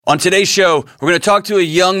On today's show, we're going to talk to a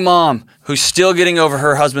young mom who's still getting over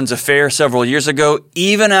her husband's affair several years ago,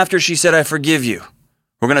 even after she said, "I forgive you."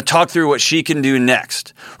 We're going to talk through what she can do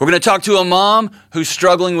next. We're going to talk to a mom who's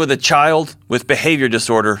struggling with a child with behavior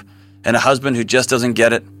disorder and a husband who just doesn't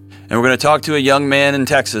get it. And we're going to talk to a young man in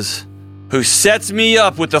Texas who sets me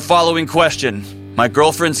up with the following question. My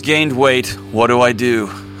girlfriend's gained weight. What do I do?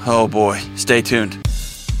 Oh boy, stay tuned.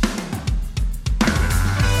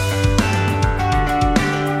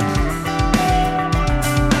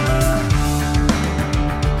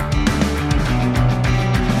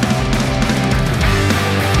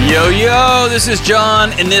 Yo, this is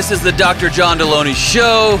John, and this is the Dr. John Deloney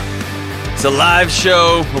Show. It's a live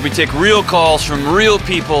show where we take real calls from real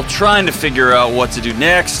people trying to figure out what to do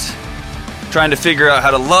next, trying to figure out how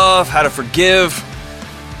to love, how to forgive,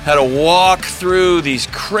 how to walk through these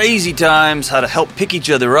crazy times, how to help pick each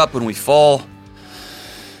other up when we fall.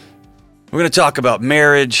 We're going to talk about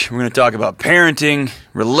marriage, we're going to talk about parenting,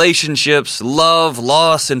 relationships, love,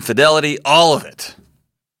 loss, infidelity, all of it.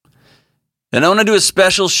 And I want to do a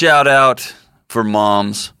special shout out for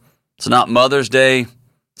moms. It's not Mother's Day.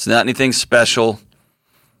 It's not anything special.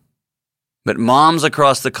 But moms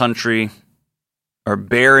across the country are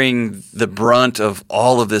bearing the brunt of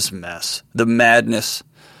all of this mess, the madness,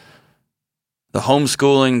 the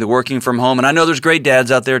homeschooling, the working from home. And I know there's great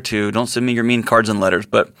dads out there too. Don't send me your mean cards and letters,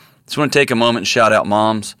 but I just want to take a moment and shout out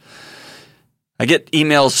moms. I get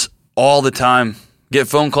emails all the time, get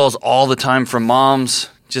phone calls all the time from moms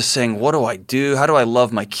just saying, what do I do? How do I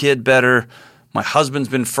love my kid better? My husband's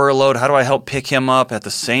been furloughed. How do I help pick him up at the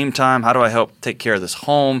same time? How do I help take care of this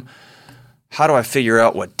home? How do I figure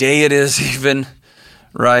out what day it is even,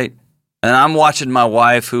 right? And I'm watching my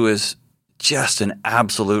wife, who is just an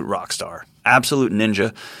absolute rock star, absolute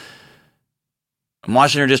ninja. I'm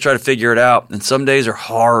watching her just try to figure it out. And some days are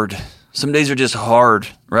hard. Some days are just hard,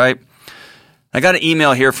 right? I got an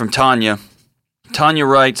email here from Tanya. Tanya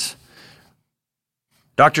writes,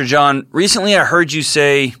 Dr. John, recently I heard you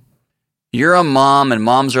say you're a mom and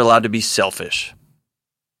moms are allowed to be selfish.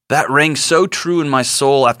 That rang so true in my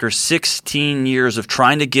soul after 16 years of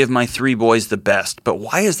trying to give my 3 boys the best. But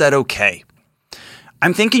why is that okay?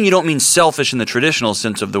 I'm thinking you don't mean selfish in the traditional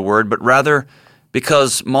sense of the word, but rather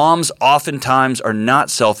because moms oftentimes are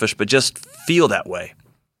not selfish, but just feel that way.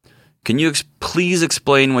 Can you please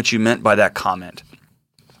explain what you meant by that comment?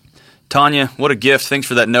 Tanya, what a gift. Thanks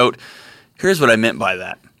for that note. Here's what I meant by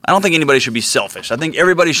that. I don't think anybody should be selfish. I think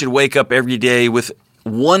everybody should wake up every day with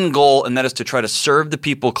one goal, and that is to try to serve the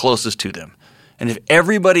people closest to them. And if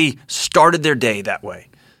everybody started their day that way,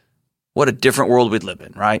 what a different world we'd live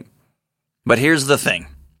in, right? But here's the thing.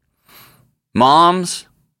 Moms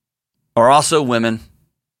are also women,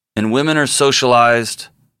 and women are socialized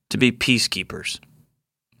to be peacekeepers,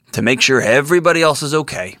 to make sure everybody else is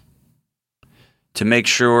okay, to make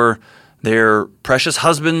sure their precious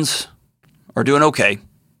husbands are doing okay,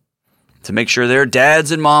 to make sure their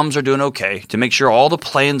dads and moms are doing okay, to make sure all the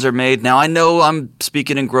plans are made. Now, I know I'm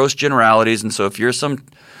speaking in gross generalities, and so if you're some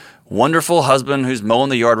wonderful husband who's mowing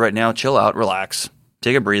the yard right now, chill out, relax,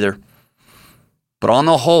 take a breather. But on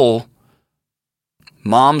the whole,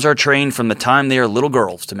 moms are trained from the time they are little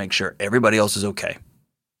girls to make sure everybody else is okay.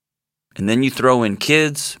 And then you throw in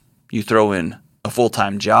kids, you throw in a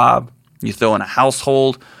full-time job, you throw in a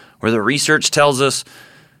household where the research tells us,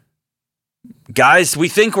 guys, we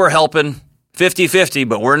think we're helping 50-50,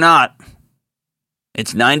 but we're not.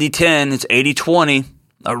 It's 90-10, it's 80-20.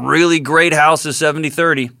 A really great house is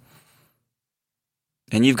 70-30.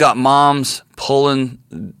 And you've got moms pulling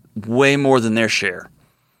way more than their share.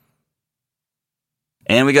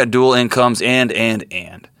 And we got dual incomes and.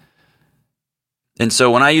 And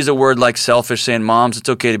so when I use a word like selfish, saying moms, it's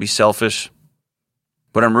okay to be selfish.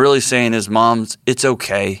 What I'm really saying is, moms, it's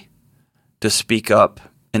okay to speak up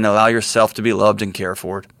and allow yourself to be loved and cared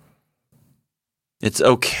for. It's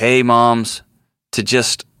okay, moms, to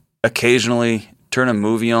just occasionally turn a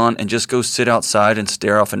movie on and just go sit outside and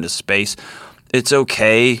stare off into space. It's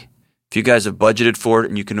okay if you guys have budgeted for it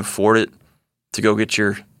and you can afford it to go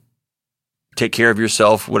take care of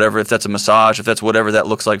yourself, whatever, if that's a massage, if that's whatever that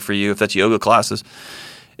looks like for you, if that's yoga classes.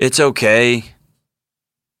 It's okay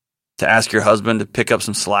to ask your husband to pick up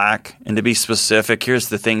some slack and to be specific. Here's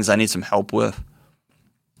the things I need some help with.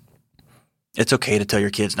 It's okay to tell your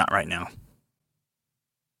kids not right now.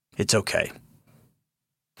 It's okay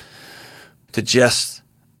to just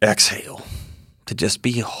exhale, to just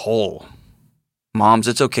be whole. Moms,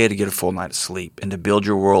 it's okay to get a full night of sleep and to build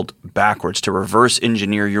your world backwards, to reverse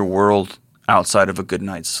engineer your world outside of a good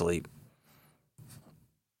night's sleep.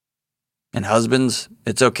 And husbands,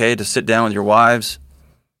 it's okay to sit down with your wives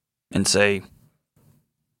and say,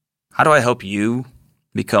 how do I help you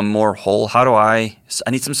become more whole? I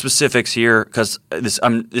need some specifics here because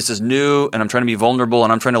this is new and I'm trying to be vulnerable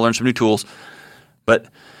and I'm trying to learn some new tools. But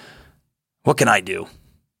what can I do?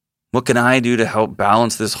 What can I do to help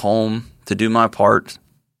balance this home, to do my part?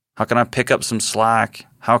 How can I pick up some slack?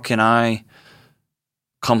 How can I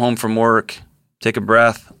come home from work, take a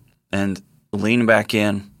breath, and lean back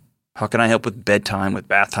in? How can I help with bedtime, with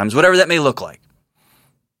bath times, whatever that may look like?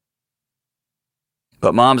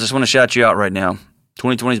 But moms, I just want to shout you out right now.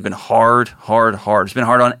 2020 has been hard. It's been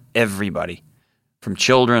hard on everybody, from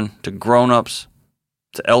children to grown-ups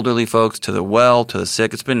to elderly folks to the well to the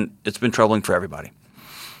sick. It's been troubling for everybody.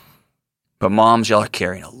 But moms, y'all are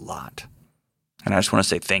carrying a lot. And I just want to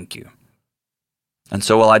say thank you. And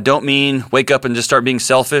so while I don't mean wake up and just start being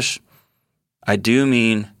selfish, I do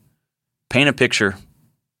mean paint a picture,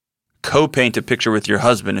 co-paint a picture with your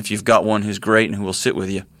husband if you've got one who's great and who will sit with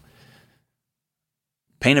you.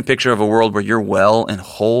 Paint a picture of a world where you're well and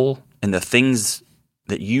whole and the things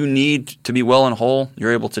that you need to be well and whole,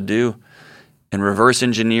 you're able to do, and reverse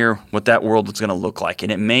engineer what that world is going to look like.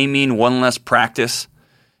 And it may mean one less practice.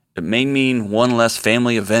 It may mean one less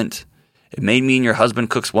family event. It may mean your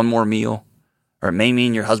husband cooks one more meal, or it may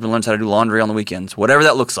mean your husband learns how to do laundry on the weekends, whatever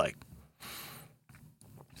that looks like.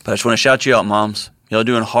 But I just want to shout you out, moms. Y'all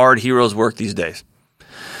doing hard heroes work these days.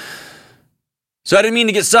 So I didn't mean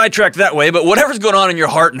to get sidetracked that way, but whatever's going on in your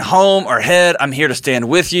heart and home or head, I'm here to stand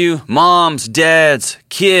with you. Moms, dads,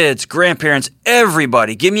 kids, grandparents,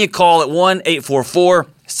 everybody. Give me a call at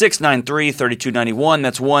 1-844-693-3291.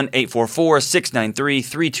 That's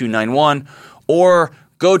 1-844-693-3291. Or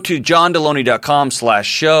go to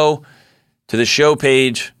johndeloney.com/show to the show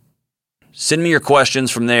page. Send me your questions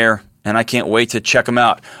from there, and I can't wait to check them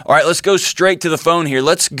out. All right, let's go straight to the phone here.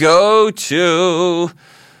 Let's go to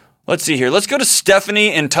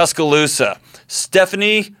Stephanie in Tuscaloosa.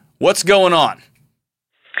 Stephanie, what's going on?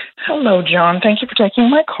 Hello, John. Thank you for taking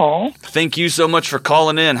my call. Thank you so much for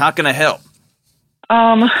calling in. How can I help?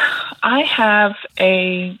 I have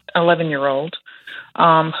a 11-year-old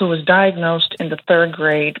who was diagnosed in the 3rd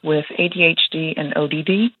grade with ADHD and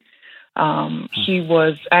ODD. He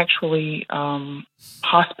was actually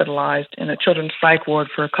hospitalized in a children's psych ward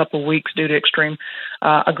for a couple of weeks due to extreme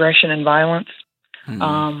aggression and violence.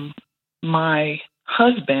 My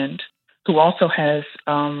husband, who also has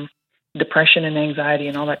depression and anxiety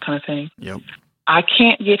and all that kind of thing, yep. I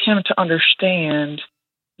can't get him to understand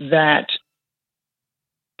that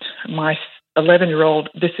my 11-year-old,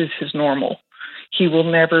 this is his normal. He will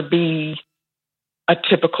never be a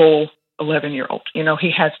typical 11-year-old. You know,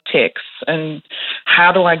 he has tics. And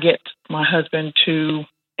how do I get my husband to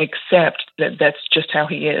accept that that's just how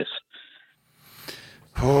he is?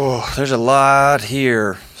 Oh, there's a lot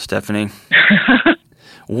here, Stephanie.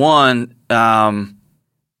 One,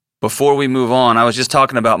 before we move on, I was just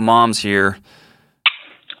talking about moms here.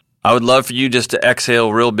 I would love for you just to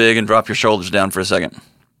exhale real big and drop your shoulders down for a second.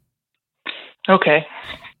 Okay.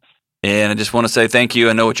 And I just want to say thank you.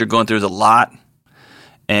 I know what you're going through is a lot,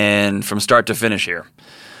 and from start to finish here.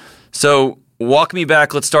 So walk me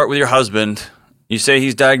back. Let's start with your husband. You say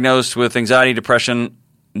he's diagnosed with anxiety, depression.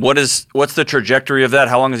 What's the trajectory of that?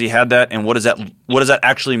 How long has he had that, and what does that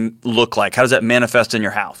actually look like? How does that manifest in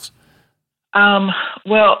your house?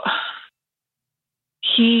 Well,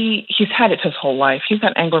 he's had it his whole life. He's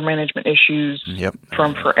had anger management issues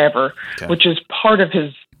from forever, which is part of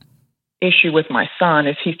his issue with my son.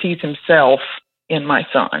 Is he sees himself in my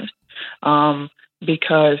son,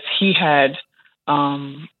 because he had,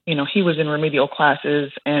 he was in remedial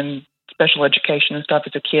classes and special education and stuff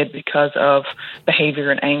as a kid because of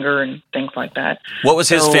behavior and anger and things like that. What was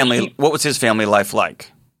his family? What was his family life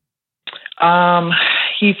like?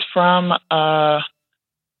 He's from, I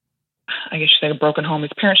guess you say, a broken home.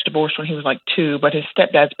 His parents divorced when he was like 2, but his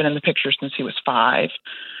stepdad's been in the picture since he was 5.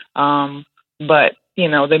 But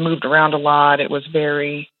they moved around a lot. It was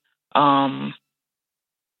very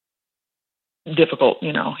difficult.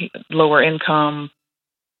 Lower income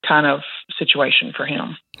kind of situation for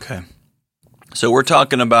him. Okay. So we're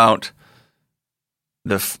talking about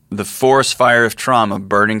the forest fire of trauma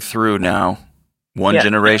burning through now, one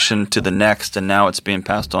generation to the next, and now it's being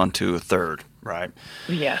passed on to a third, right?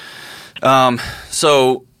 Yeah.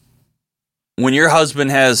 So when your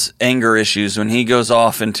husband has anger issues, when he goes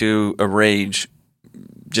off into a rage,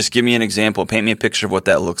 just give me an example. Paint me a picture of what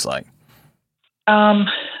that looks like.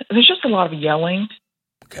 There's just a lot of yelling.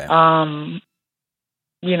 Okay.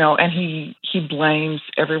 And he blames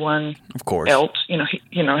everyone of course. Else.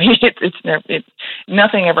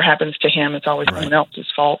 Nothing ever happens to him. It's always someone else's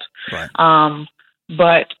fault. Right.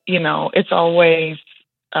 But it's always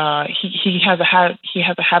he has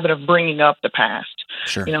a habit of bringing up the past.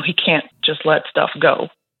 Sure. He can't just let stuff go.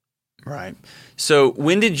 Right. So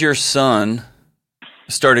when did your son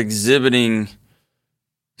start exhibiting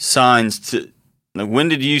signs when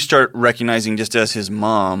did you start recognizing just as his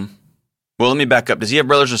mom? Well, let me back up. Does he have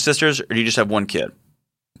brothers or sisters, or do you just have one kid?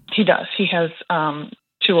 He does. He has 2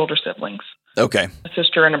 older siblings. Okay. A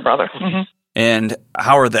sister and a brother. Mm-hmm. And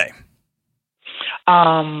how are they?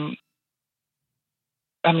 I'd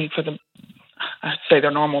say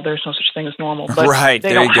they're normal. There's no such thing as normal, but right,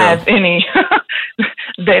 they don't have any.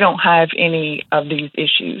 They don't have any of these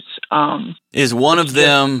issues. Is one of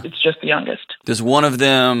them? It's just the youngest. Does one of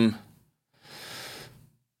them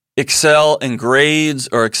excel in grades,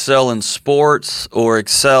 or excel in sports, or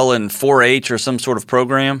excel in 4-H or some sort of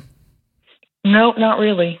program? No, not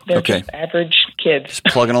really. They're just average kids. Just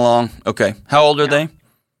plugging along. Okay. How old are they?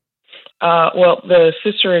 Well, the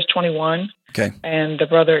sister is 21. Okay. And the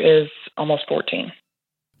brother is almost 14.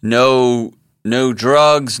 No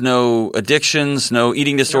drugs, no addictions, no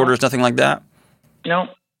eating disorders, nothing like that? No.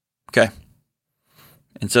 Okay.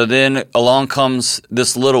 And so then along comes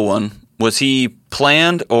this little one. Was he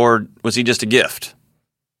planned, or was he just a gift?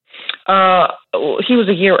 He was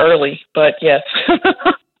a year early, but yes.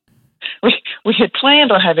 We had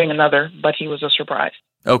planned on having another, but he was a surprise.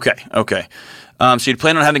 Okay. So you'd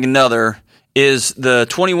planned on having another. Is the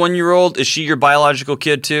 21-year-old, is she your biological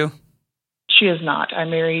kid too? She is not. I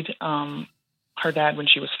married her dad when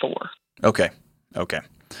she was 4. Okay.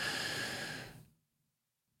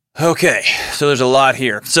 So there's a lot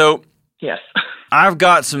here. So yes. I've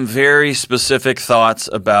got some very specific thoughts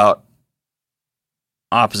about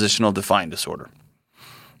oppositional defiant disorder.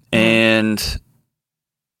 And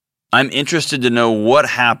I'm interested to know what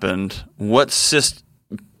happened,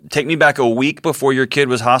 take me back a week before your kid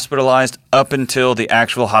was hospitalized up until the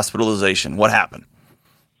actual hospitalization. What happened?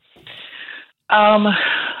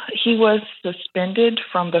 He was suspended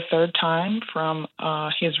from the 3rd time from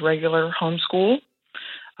his regular homeschool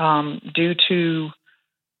due to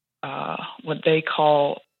what they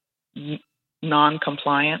call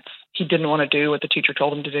non-compliance. He didn't want to do what the teacher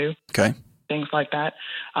told him to do. Okay. Things like that.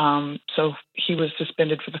 So he was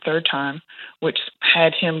suspended for the 3rd time, which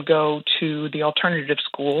had him go to the alternative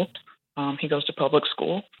school. He goes to public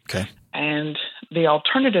school. Okay. And the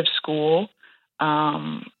alternative school,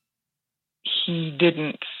 he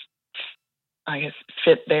didn't, I guess,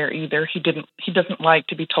 fit there either. He doesn't like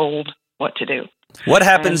to be told what to do. What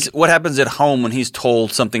happens at home when he's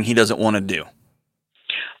told something he doesn't want to do?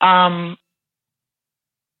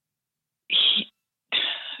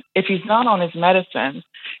 If he's not on his medicine,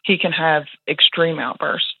 he can have extreme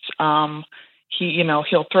outbursts. He'll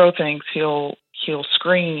throw things. He'll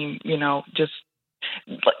scream. Just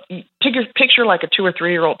picture like a 2 or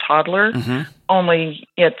 3 year old toddler, only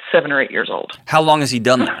at 7 or 8 years old. How long has he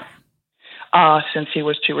done that? Since he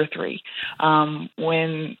was 2 or 3.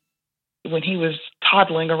 When he was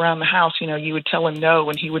toddling around the house, you would tell him no,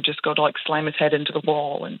 and he would just go to slam his head into the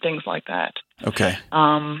wall and things like that. Okay.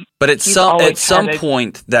 But at some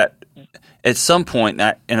point,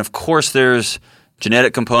 and of course there's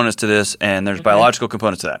genetic components to this and there's biological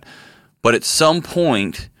components to that. But at some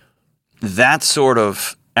point, that sort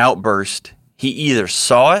of outburst, he either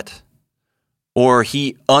saw it or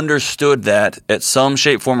he understood that at some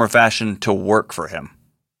shape, form, or fashion to work for him.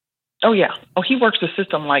 Oh, yeah. Oh, he works the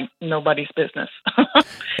system like nobody's business.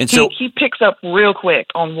 And so he picks up real quick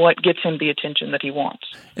on what gets him the attention that he wants.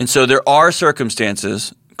 And so there are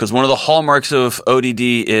circumstances, because one of the hallmarks of ODD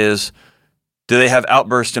is, do they have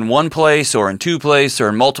outbursts in one place or in 2 places or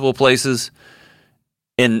in multiple places?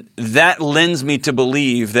 And that lends me to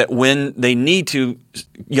believe that when they need to,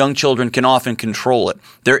 young children can often control it.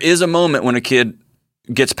 There is a moment when a kid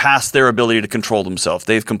gets past their ability to control themselves.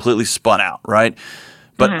 They've completely spun out, right?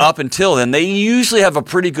 But up until then, they usually have a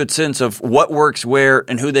pretty good sense of what works where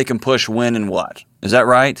and who they can push when and what. Is that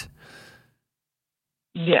right?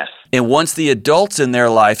 Yes. And once the adults in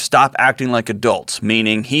their life stop acting like adults,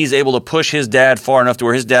 meaning he's able to push his dad far enough to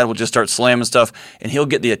where his dad will just start slamming stuff and he'll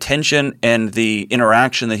get the attention and the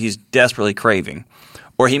interaction that he's desperately craving.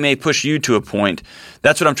 Or he may push you to a point.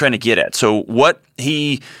 That's what I'm trying to get at. So what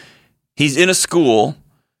he's in a school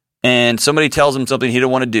and somebody tells him something he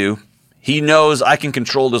don't want to do. He knows I can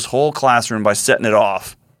control this whole classroom by setting it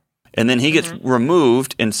off. And then he gets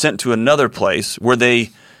removed and sent to another place where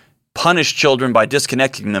they punish children by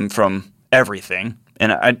disconnecting them from everything.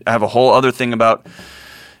 And I have a whole other thing about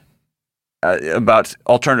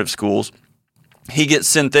alternative schools. He gets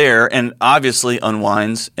sent there and obviously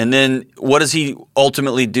unwinds. And then what does he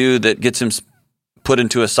ultimately do that gets him put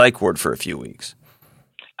into a psych ward for a few weeks?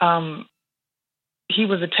 he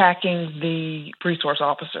was attacking the resource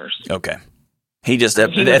officers. Okay. He just,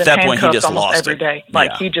 at that point, he just lost every it. day.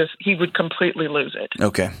 Like, he would completely lose it.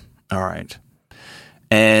 Okay. All right.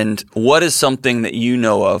 And what is something that you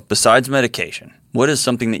know of, besides medication, what is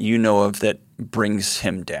something that you know of that brings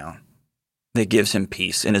him down, that gives him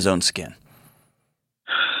peace in his own skin?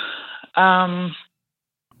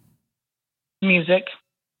 Music.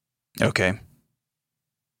 Okay.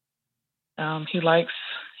 He likes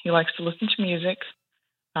to listen to music.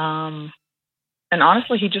 And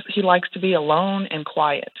honestly, he likes to be alone and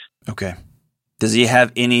quiet. Okay. Does he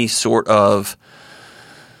have any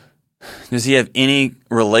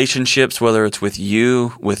relationships, whether it's with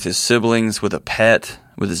you, with his siblings, with a pet,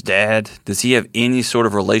 with his dad? Does he have any sort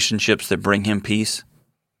of relationships that bring him peace?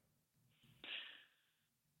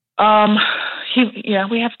 We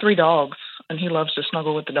have 3 dogs, and he loves to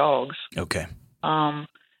snuggle with the dogs. Okay.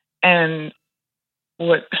 And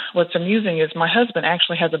what's amusing is my husband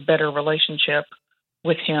actually has a better relationship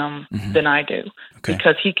with him than I do,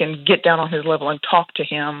 because he can get down on his level and talk to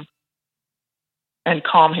him and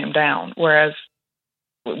calm him down. Whereas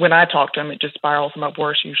when I talk to him, it just spirals him up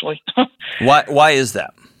worse usually. Why is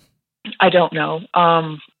that? I don't know.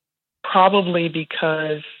 Probably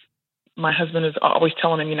because my husband is always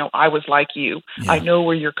telling him, I was like you. Yeah. I know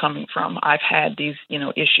where you're coming from. I've had these,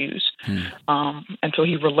 issues. And so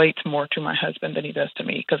he relates more to my husband than he does to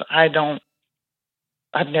me, because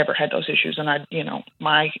I've never had those issues. And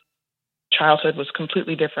my childhood was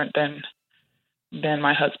completely different than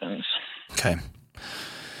my husband's. Okay.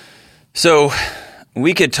 So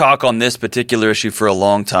we could talk on this particular issue for a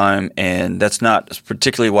long time, and that's not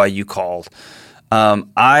particularly why you called.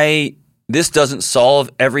 This doesn't solve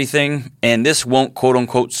everything, and this won't, quote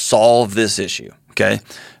unquote, solve this issue. Okay.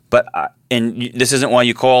 But, and this isn't why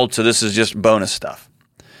you called, so this is just bonus stuff.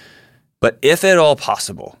 But if at all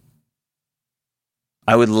possible,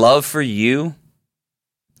 I would love for you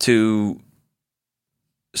to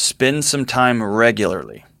spend some time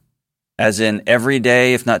regularly, as in every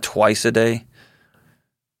day, if not twice a day,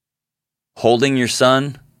 holding your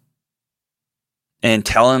son and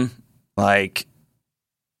tell him, like,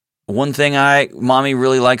 one thing mommy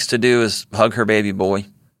really likes to do is hug her baby boy.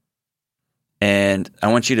 And I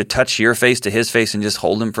want you to touch your face to his face and just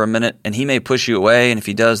hold him for a minute. And he may push you away, and if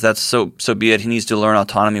he does, that's so be it. He needs to learn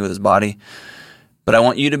autonomy with his body. But I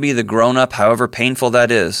want you to be the grown-up, however painful that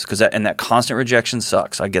is, because that constant rejection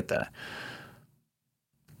sucks. I get that.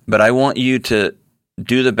 But I want you to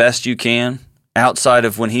do the best you can outside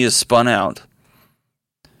of when he is spun out,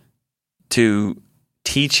 to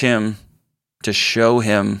teach him, to show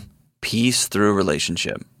him peace through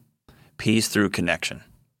relationship, peace through connection.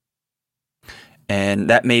 And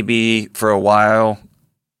that may be, for a while,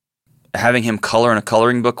 having him color in a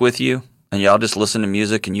coloring book with you, and y'all just listen to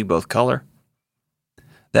music and you both color.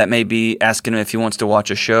 That may be asking him if he wants to watch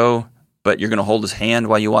a show, but you're going to hold his hand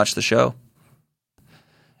while you watch the show.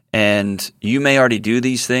 And you may already do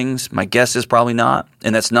these things. My guess is probably not.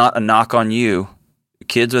 And that's not a knock on you.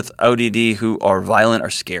 Kids with ODD who are violent are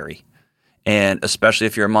scary. And especially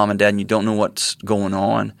if you're a mom and dad and you don't know what's going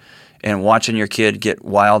on, and watching your kid get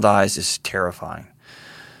wild eyes is terrifying.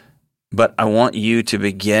 But I want you to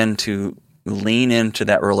begin to lean into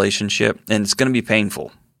that relationship, and it's going to be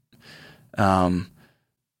painful.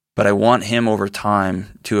 But I want him over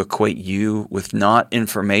time to equate you with not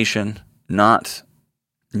information, not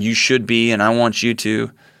you should be, and I want you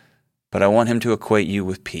to, but I want him to equate you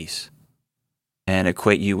with peace and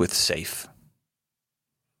equate you with safe.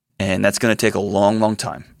 And that's going to take a long, long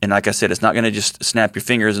time. And like I said, it's not going to just snap your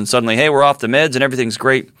fingers and suddenly, hey, we're off the meds and everything's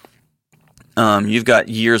great. You've got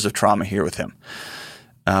years of trauma here with him.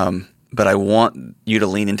 But I want you to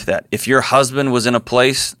lean into that. If your husband was in a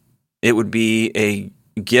place, it would be a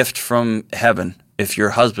gift from heaven if your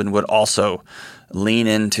husband would also lean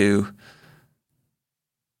into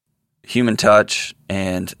human touch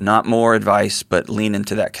and not more advice, but lean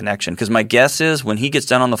into that connection. Because my guess is when he gets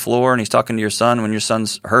down on the floor and he's talking to your son, when your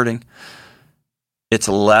son's hurting, it's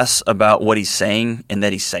less about what he's saying and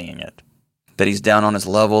that he's saying it. That he's down on his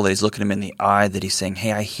level, that he's looking him in the eye, that he's saying,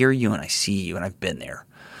 hey, I hear you and I see you and I've been there.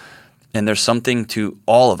 And there's something to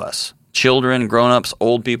all of us, children, grown-ups,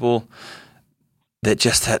 old people, that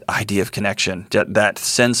just that idea of connection, that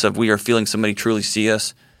sense of we are feeling somebody truly see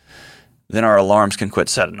us, then our alarms can quit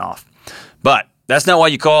setting off. But that's not why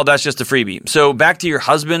you called. That's just a freebie. So back to your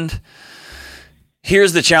husband.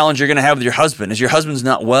 Here's the challenge you're going to have with your husband is your husband's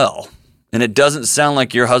not well. And it doesn't sound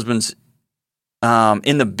like your husband's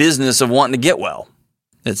in the business of wanting to get well.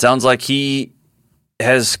 It sounds like he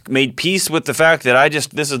has made peace with the fact that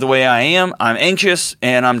this is the way I am. I'm anxious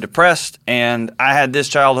and I'm depressed and I had this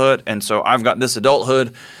childhood and so I've got this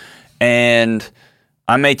adulthood and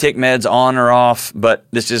I may take meds on or off, but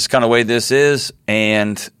this is kind of the way this is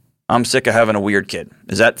and I'm sick of having a weird kid.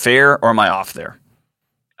 Is that fair or am I off there?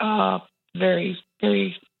 Very,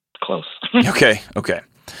 very close. Okay.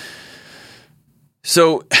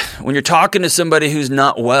 So when you're talking to somebody who's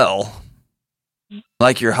not well,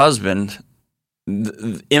 like your husband,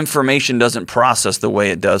 the information doesn't process the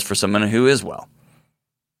way it does for someone who is well.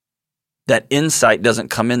 That insight doesn't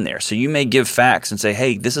come in there. So you may give facts and say,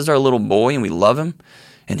 hey, this is our little boy and we love him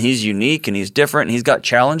and he's unique and he's different and he's got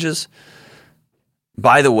challenges.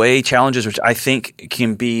 By the way, challenges which I think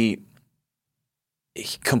can be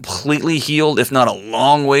completely healed, if not a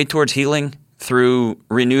long way towards healing, through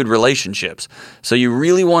renewed relationships. So you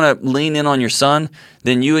really want to lean in on your son,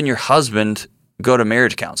 then you and your husband go to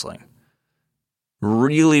marriage counseling.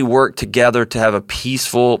 Really work together to have a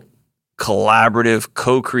peaceful, collaborative,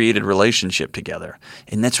 co-created relationship together.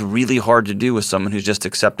 And that's really hard to do with someone who's just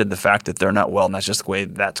accepted the fact that they're not well, and that's just the way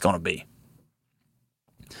that's going to be.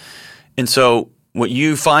 And so what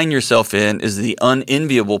you find yourself in is the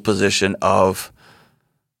unenviable position of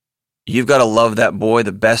you've got to love that boy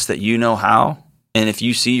the best that you know how. And if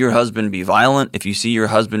you see your husband be violent, if you see your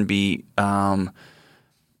husband be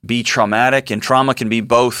traumatic, and trauma can be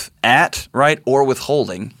both right, or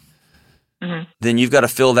withholding, then you've got to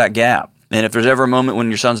fill that gap. And if there's ever a moment when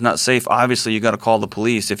your son's not safe, obviously you got to call the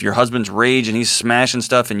police. If your husband's rage and he's smashing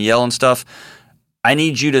stuff and yelling stuff, I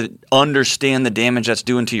need you to understand the damage that's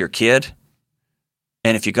doing to your kid.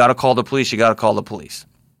 And if you got to call the police, you got to call the police.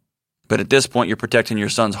 But at this point, you're protecting your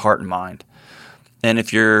son's heart and mind. And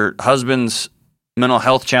if your husband's mental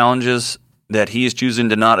health challenges that he is choosing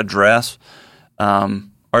to not address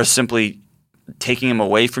are simply taking him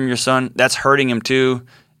away from your son, that's hurting him too,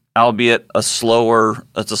 albeit it's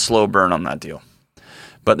a slow burn on that deal.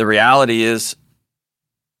 But the reality is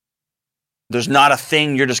there's not a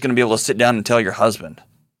thing you're just going to be able to sit down and tell your husband.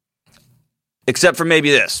 Except for maybe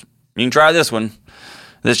this. You can try this one.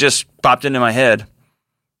 This just popped into my head.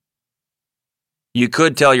 You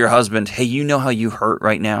could tell your husband, hey, you know how you hurt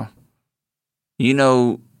right now? You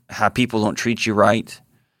know how people don't treat you right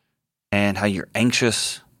and how you're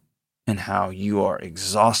anxious and how you are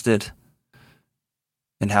exhausted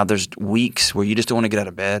and how there's weeks where you just don't want to get out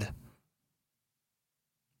of bed.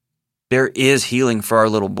 There is healing for our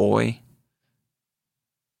little boy.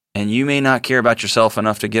 And you may not care about yourself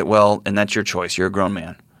enough to get well, and that's your choice. You're a grown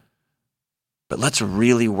man. But let's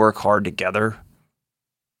really work hard together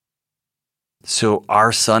so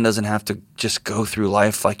our son doesn't have to just go through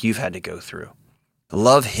life like you've had to go through.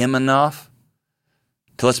 Love him enough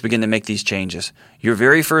to let's begin to make these changes. Your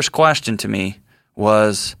very first question to me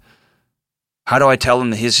was, how do I tell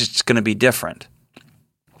him that he's just going to be different?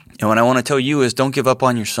 And what I want to tell you is don't give up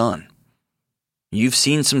on your son. You've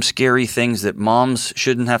seen some scary things that moms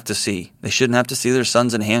shouldn't have to see. They shouldn't have to see their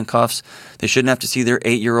sons in handcuffs. They shouldn't have to see their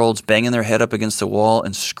 8-year-olds banging their head up against the wall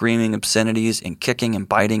and screaming obscenities and kicking and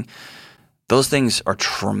biting. Those things are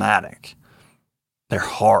traumatic. They're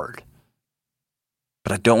hard.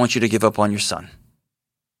 But I don't want you to give up on your son.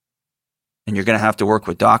 And you're going to have to work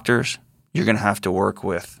with doctors. You're going to have to work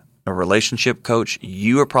with a relationship coach.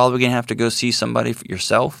 You are probably going to have to go see somebody for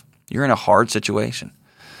yourself. You're in a hard situation.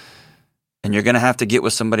 And you're going to have to get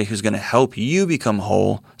with somebody who's going to help you become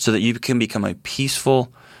whole so that you can become a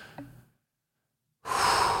peaceful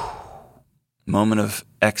moment of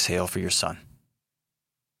exhale for your son.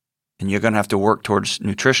 And you're going to have to work towards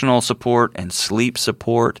nutritional support and sleep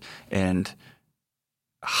support and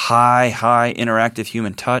high interactive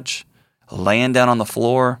human touch, laying down on the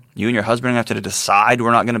floor. You and your husband are going to have to decide we're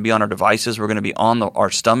not going to be on our devices. We're going to be on our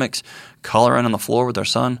stomachs, coloring on the floor with our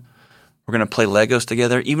son. We're going to play Legos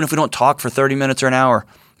together. Even if we don't talk for 30 minutes or an hour,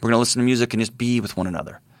 we're going to listen to music and just be with one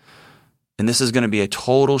another. And this is going to be a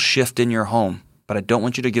total shift in your home. But I don't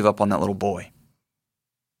want you to give up on that little boy.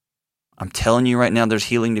 I'm telling you right now, there's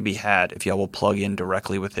healing to be had if y'all will plug in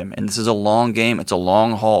directly with him. And this is a long game. It's a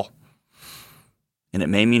long haul. And it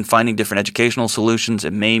may mean finding different educational solutions.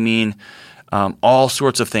 It may mean all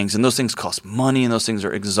sorts of things. And those things cost money and those things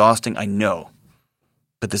are exhausting. I know.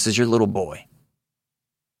 But this is your little boy.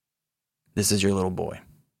 This is your little boy.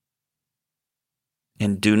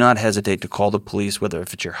 And do not hesitate to call the police, whether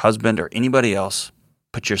if it's your husband or anybody else,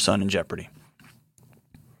 put your son in jeopardy.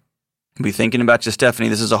 Be thinking about you, Stephanie.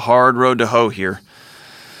 This is a hard road to hoe here.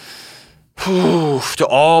 To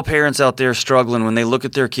all parents out there struggling when they look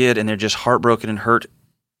at their kid and they're just heartbroken and hurt,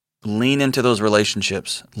 lean into those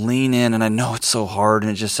relationships. Lean in, and I know it's so hard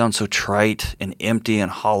and it just sounds so trite and empty and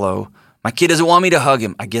hollow, My kid doesn't want me to hug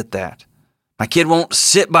him. I get that. My kid won't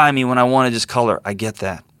sit by me when I want to just color. I get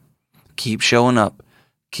that. Keep showing up.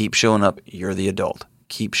 Keep showing up. You're the adult.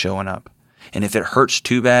 Keep showing up. And if it hurts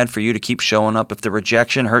too bad for you to keep showing up, if the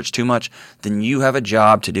rejection hurts too much, then you have a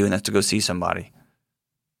job to do, and that's to go see somebody.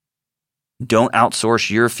 Don't outsource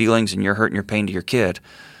your feelings and your hurt and your pain to your kid,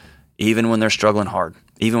 even when they're struggling hard,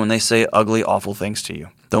 even when they say ugly, awful things to you.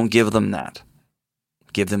 Don't give them that.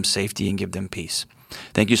 Give them safety and give them peace.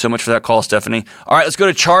 Thank you so much for that call, Stephanie. All right, let's go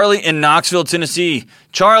to Charlie in Knoxville, Tennessee.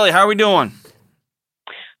 Charlie, how are we doing?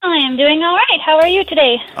 I am doing all right. How are you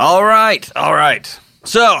today? All right.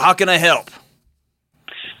 So, how can I help?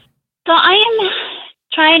 So I am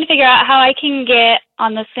trying to figure out how I can get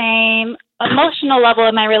on the same emotional level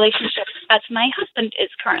in my relationship as my husband is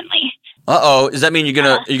currently. Uh-oh. Does that mean you're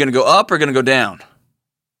gonna go up or gonna go down?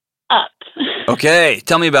 Up. Okay.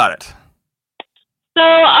 Tell me about it.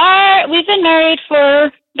 So we've been married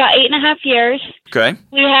for about 8.5 years. Okay.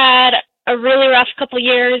 We had a really rough couple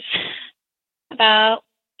years about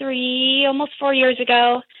 3, almost 4 years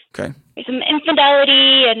ago. Okay. Some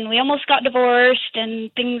infidelity, and we almost got divorced,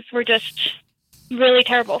 and things were just really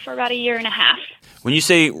terrible for about 1.5 years. When you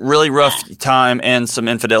say really rough time and some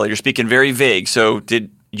infidelity, you're speaking very vague. So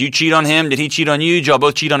did you cheat on him? Did he cheat on you? Did y'all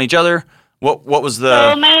both cheat on each other? What was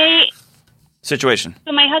the situation?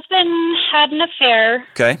 So my husband had an affair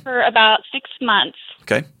for about 6 months.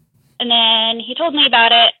 Okay. And then he told me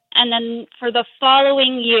about it, and then for the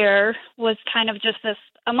following year was kind of just this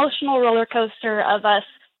emotional roller coaster of us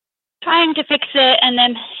trying to fix it, and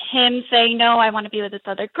then him saying, no, I want to be with this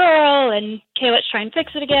other girl, and okay, let's try and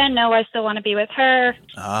fix it again. No, I still want to be with her.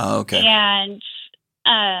 Oh, okay. And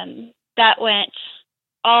that went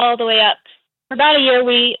all the way up. For about a year,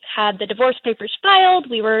 we had the divorce papers filed.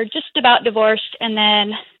 We were just about divorced, and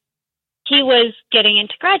then he was getting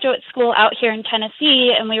into graduate school out here in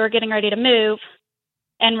Tennessee, and we were getting ready to move.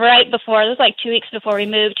 And right before, it was like 2 weeks before we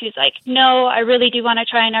moved, he was like, no, I really do want to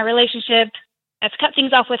try in our relationship. I've cut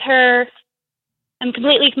things off with her. I'm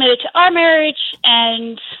completely committed to our marriage.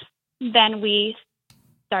 And then we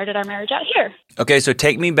started our marriage out here. Okay, so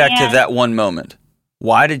take me back to that one moment.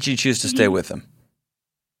 Why did you choose to stay with him?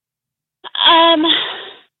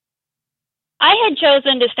 I had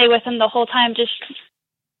chosen to stay with him the whole time, just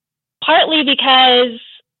partly because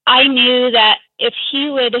I knew that if he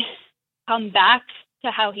would come back to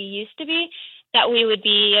how he used to be, that we would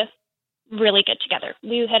be really good together.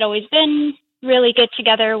 We had always been really good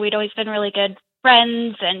together. We'd always been really good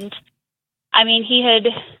friends. And I mean,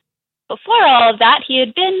 before all of that, he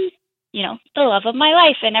had been, the love of my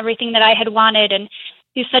life and everything that I had wanted. And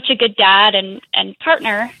he's such a good dad and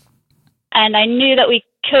partner. And I knew that we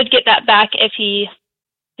could get that back if he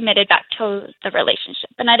committed back to the relationship.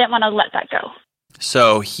 And I didn't want to let that go.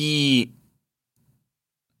 So he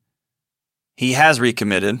has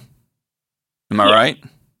recommitted. Am I right?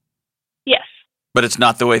 Yes. But it's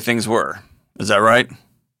not the way things were. Is that right?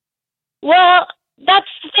 Well, that's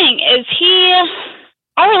the thing, is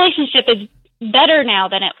our relationship is better now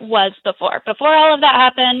than it was before. Before all of that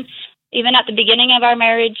happened, even at the beginning of our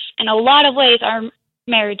marriage, in a lot of ways, our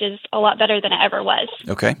marriage is a lot better than it ever was.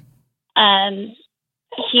 Okay.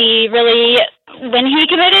 He really, when he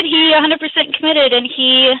committed, he 100% committed. And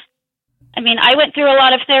I went through a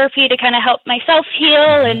lot of therapy to kind of help myself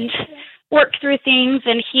heal and work through things.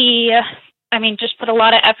 And he, just put a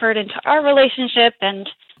lot of effort into our relationship and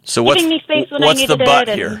giving me space when I needed it. What's the but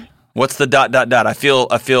here? What's the ... I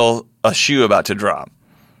feel a shoe about to drop.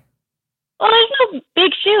 Well, there's no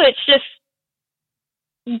big shoe. It's just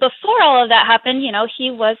before all of that happened,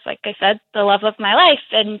 he was, like I said, the love of my life.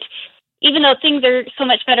 And even though things are so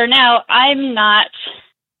much better now, I'm not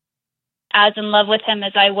as in love with him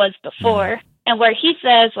as I was before. And where he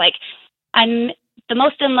says, I'm the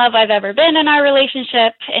most in love I've ever been in our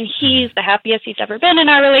relationship, and he's the happiest he's ever been in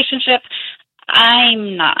our relationship,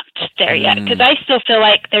 I'm not there yet, because I still feel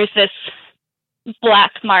like there's this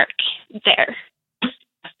black mark there.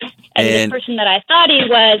 And this person that I thought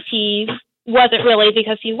he wasn't really,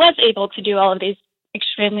 because he was able to do all of these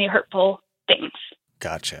extremely hurtful things.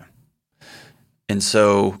 Gotcha. And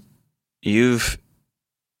so you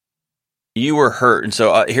were hurt. And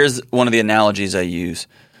so here's one of the analogies I use.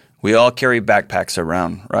 We all carry backpacks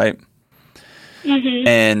around, right? Mm-hmm.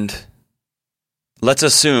 And let's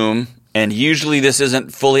assume, and usually this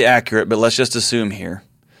isn't fully accurate, but let's just assume here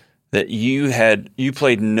that you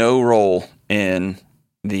played no role in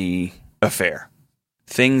the affair.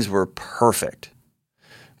 Things were perfect.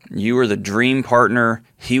 You were the dream partner.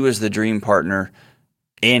 He was the dream partner.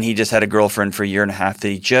 And he just had a girlfriend for 1.5 years that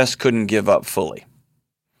he just couldn't give up fully.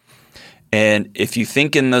 And if you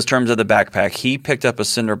think in those terms of the backpack, he picked up a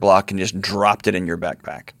cinder block and just dropped it in your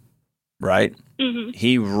backpack, right? Mm-hmm.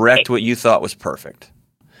 He wrecked what you thought was perfect.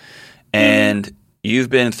 And you've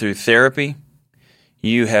been through therapy.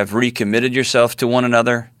 You have recommitted yourself to one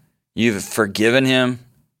another. You've forgiven him.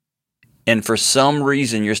 And for some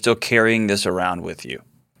reason, you're still carrying this around with you.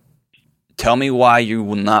 Tell me why you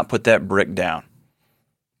will not put that brick down.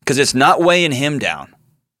 Because it's not weighing him down.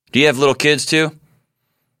 Do you have little kids too?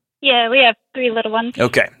 Yeah, we have 3 little ones.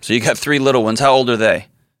 Okay, so you got 3 little ones. How old are they?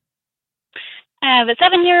 I have a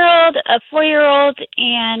 7-year-old, a 4-year-old,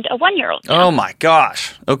 and a 1-year-old. Oh my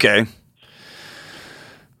gosh. Okay.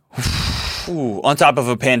 Ooh, on top of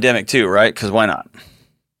a pandemic too, right? Because why not?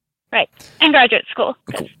 Right. And graduate school.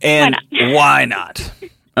 And why not?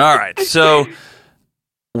 All right. So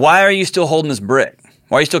why are you still holding this brick?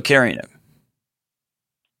 Why are you still carrying it?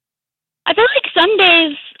 I feel like some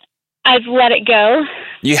days I've let it go.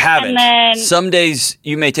 You haven't. And then, some days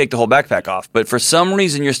you may take the whole backpack off, but for some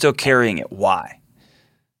reason you're still carrying it. Why?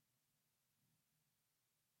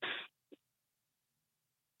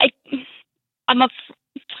 I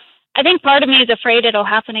think part of me is afraid it'll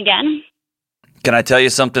happen again. Can I tell you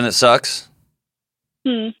something that sucks?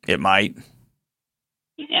 It might.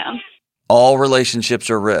 Yeah. All relationships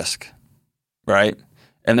are risk, right?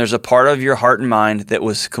 And there's a part of your heart and mind that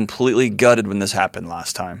was completely gutted when this happened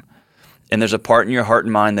last time. And there's a part in your heart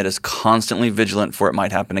and mind that is constantly vigilant for it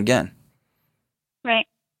might happen again. Right.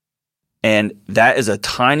 And that is a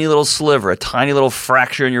tiny little sliver, a tiny little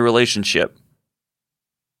fracture in your relationship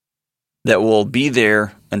that will be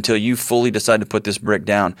there until you fully decide to put this brick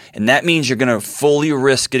down. And that means you're going to fully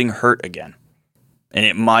risk getting hurt again. And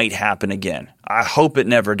it might happen again. I hope it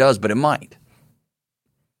never does, but it might.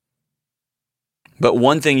 But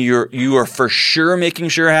one thing you are for sure making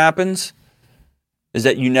sure happens is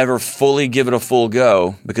that you never fully give it a full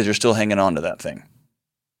go because you're still hanging on to that thing.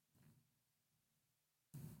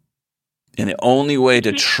 And the only way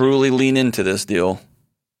to truly lean into this deal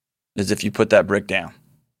is if you put that brick down.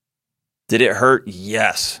 Did it hurt?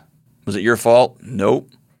 Yes. Was it your fault?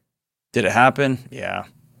 Nope. Did it happen? Yeah.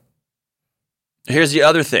 Here's the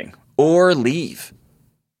other thing. Or leave.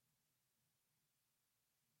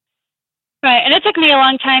 Right. And it took me a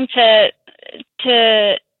long time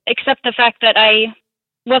to accept the fact that I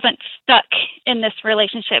wasn't stuck in this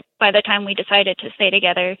relationship by the time we decided to stay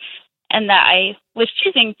together and that I was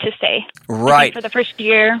choosing to stay. Right. For the first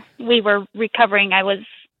year we were recovering, I was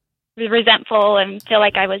resentful and feel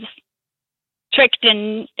like I was tricked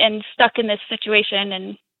and stuck in this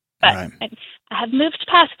situation, but right. I have moved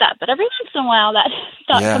past that. But every once in a while, that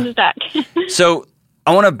thought comes back. So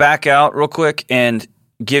I want to back out real quick and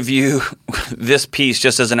give you this piece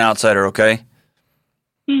just as an outsider, okay?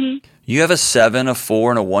 Mm-hmm. You have a 7, a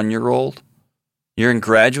 4, and a 1-year-old. You're in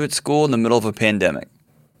graduate school in the middle of a pandemic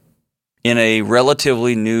in a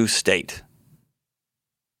relatively new state.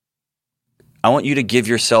 I want you to give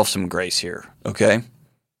yourself some grace here, okay?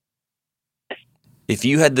 If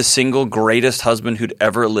you had the single greatest husband who'd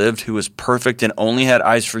ever lived, who was perfect and only had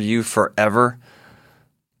eyes for you forever,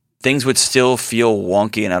 things would still feel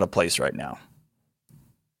wonky and out of place right now.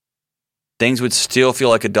 Things would still feel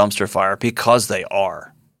like a dumpster fire because they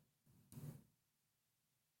are.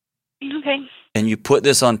 Okay. And you put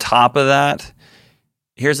this on top of that.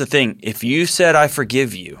 Here's the thing. If you said, I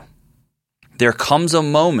forgive you, there comes a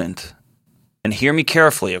moment, and hear me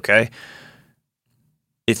carefully, okay?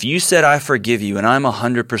 If you said, I forgive you, and I'm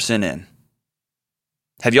 100% in,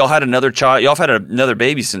 have y'all had another child? Y'all have had another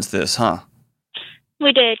baby since this, huh?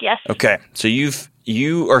 We did, yes. Okay, so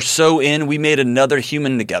you are so in, we made another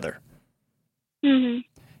human together. Mm-hmm.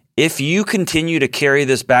 If you continue to carry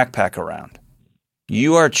this backpack around,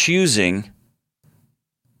 you are choosing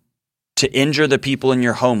to injure the people in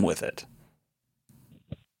your home with it.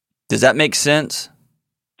 Does that make sense?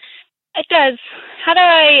 It does. How do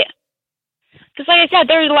I... Because like I said,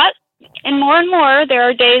 there's a lot, and more, there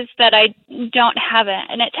are days that I don't have it.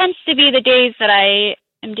 And it tends to be the days that I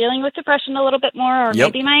am dealing with depression a little bit more, or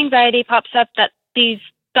maybe my anxiety pops up, that these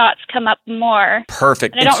thoughts come up more.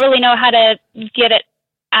 Perfect. And I don't really know how to get it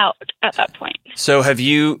out at that point. So have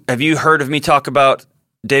you heard of me talk about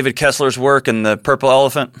David Kessler's work and the purple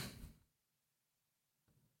elephant?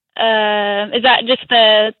 Is that just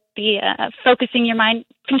the focusing your mind,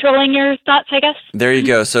 controlling your thoughts, I guess? There you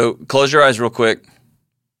go. So close your eyes real quick.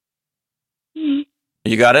 Mm-hmm.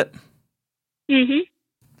 You got it? Mm-hmm.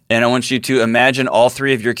 And I want you to imagine all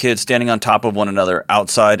 3 of your kids standing on top of one another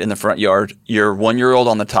outside in the front yard. Your 1-year-old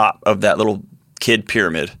on the top of that little kid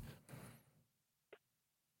pyramid.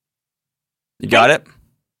 You got it?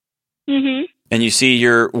 Mm-hmm. And you see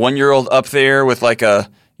your 1-year-old up there with like a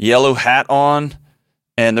yellow hat on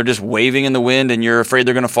and they're just waving in the wind and you're afraid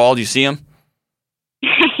they're going to fall? Do you see them?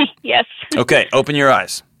 Yes. Okay, open your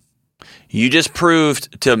eyes. You just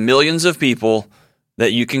proved to millions of people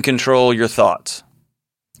that you can control your thoughts.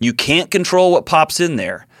 You can't control what pops in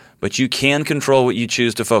there, but you can control what you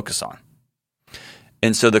choose to focus on.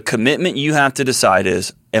 And so the commitment you have to decide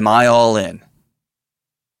is, am I all in?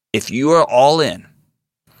 If you are all in,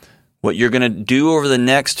 what you're going to do over the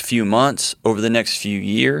next few months, over the next few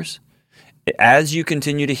years, as you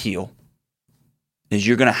continue to heal, is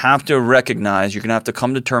you're going to have to recognize, you're going to have to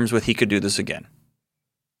come to terms with he could do this again.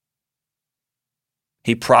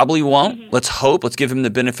 He probably won't. Mm-hmm. Let's hope. Let's give him the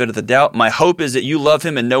benefit of the doubt. My hope is that you love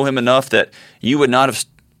him and know him enough that you would not have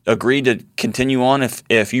agreed to continue on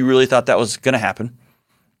if you really thought that was going to happen.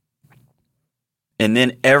 And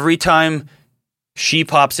then every time she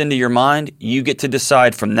pops into your mind, you get to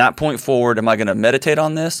decide from that point forward, am I going to meditate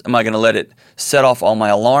on this? Am I going to let it set off all my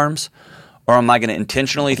alarms? Or am I going to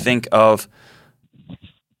intentionally think of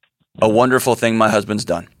a wonderful thing my husband's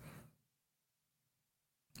done?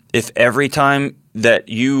 If every time that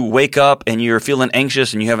you wake up and you're feeling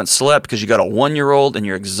anxious and you haven't slept because you got a 1-year-old and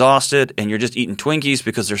you're exhausted and you're just eating Twinkies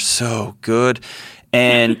because they're so good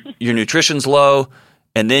and your nutrition's low,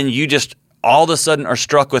 and then you just all of a sudden are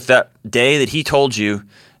struck with that day that he told you,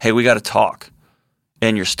 hey, we got to talk,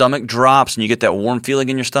 and your stomach drops and you get that warm feeling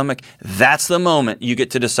in your stomach, that's the moment you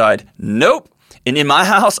get to decide, nope. And in my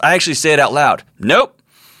house, I actually say it out loud, nope.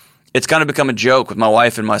 It's kind of become a joke with my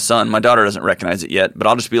wife and my son. My daughter doesn't recognize it yet, but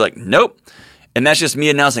I'll just be like, nope. And that's just me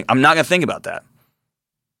announcing, I'm not going to think about that.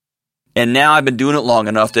 And now I've been doing it long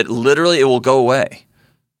enough that literally it will go away.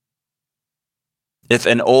 If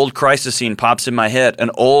an old crisis scene pops in my head,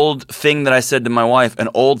 an old thing that I said to my wife, an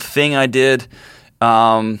old thing I did,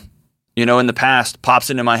 in the past pops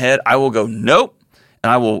into my head, I will go, nope. And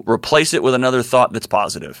I will replace it with another thought that's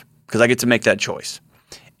positive because I get to make that choice.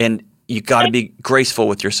 And you got to be graceful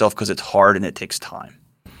with yourself because it's hard and it takes time.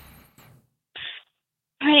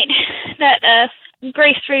 Right. That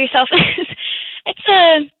grace for yourself, it's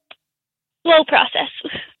a slow process.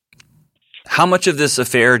 How much of this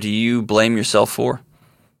affair do you blame yourself for?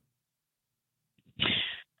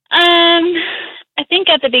 I think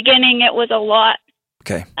at the beginning it was a lot.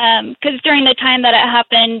 Okay. Because during the time that it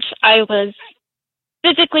happened, I was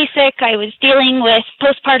physically sick. I was dealing with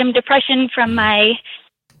postpartum depression from my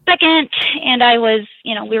second, and I was,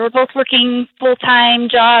 we were both working full-time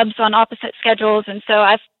jobs on opposite schedules, and so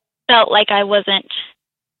I felt like I wasn't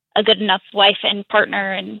a good enough wife and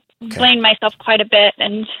partner, and blamed myself quite a bit.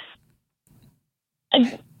 And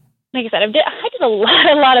like I said, I did a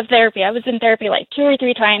lot of therapy. I was in therapy like 2 or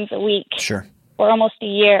 3 times a week. Sure. For almost a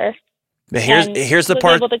year. But here's the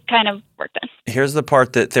part. Able to kind of work that. Here's the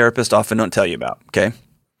part that therapists often don't tell you about. Okay.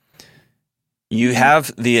 You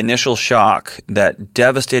have the initial shock, that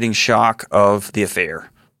devastating shock of the affair.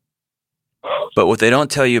 But what they don't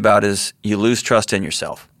tell you about is you lose trust in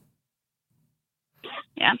yourself.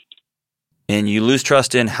 Yeah. And you lose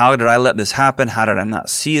trust in, how did I let this happen? How did I not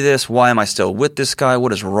see this? Why am I still with this guy?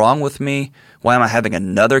 What is wrong with me? Why am I having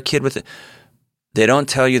another kid with it? They don't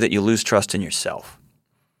tell you that you lose trust in yourself.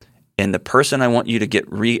 And the person I want you to get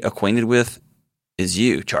reacquainted with is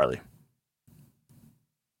you, Charlie.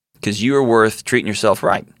 Because you are worth treating yourself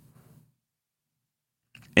right.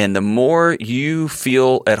 And the more you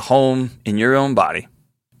feel at home in your own body,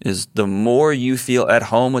 is the more you feel at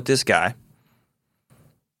home with this guy,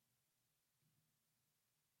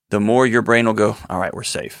 the more your brain will go, all right, we're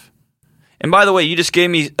safe. And by the way, you just gave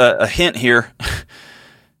me a hint here.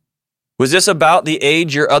 Was this about the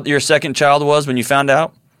age your second child was when you found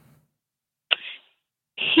out?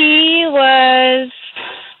 He was...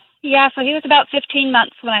 Yeah, so he was about 15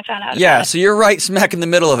 months when I found out. Yeah, so you're right smack in the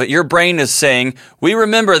middle of it. Your brain is saying, we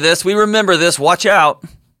remember this, watch out.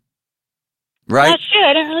 Right? That's true.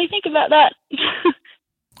 I didn't really think about that.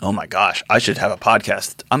 Oh my gosh, I should have a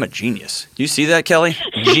podcast. I'm a genius. Do you see that, Kelly?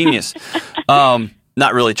 Genius.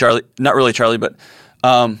 Not really, Charlie, but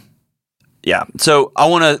yeah. So I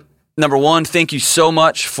want to, number one, thank you so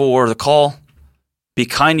much for the call. Be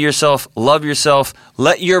kind to yourself, love yourself,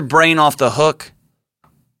 let your brain off the hook.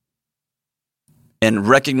 And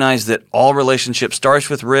recognize that all relationships starts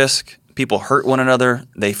with risk. People hurt one another.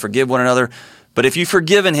 They forgive one another. But if you've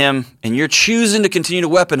forgiven him and you're choosing to continue to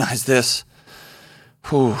weaponize this,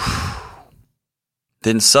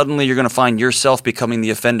 then suddenly you're going to find yourself becoming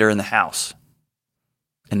the offender in the house.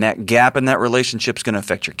 And that gap in that relationship is going to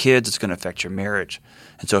affect your kids. It's going to affect your marriage.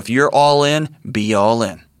 And so if you're all in, be all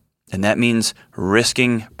in. And that means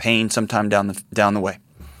risking pain sometime down the way.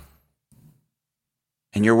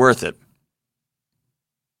 And you're worth it.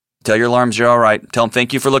 Tell your alarms you're all right. Tell them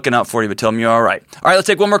thank you for looking out for you, but tell them you're all right. All right, let's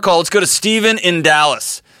take one more call. Let's go to Steven in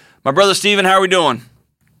Dallas. My brother Steven, how are we doing?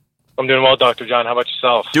 I'm doing well, Dr. John. How about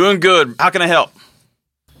yourself? Doing good. How can I help?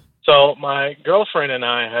 So my girlfriend and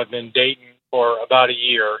I have been dating for about a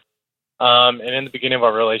year. And in the beginning of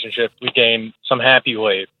our relationship, we gained some happy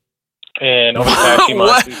weight. And over the past few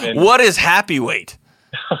months, we've been... What is happy weight?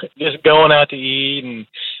 Just going out to eat and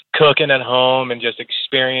cooking at home and just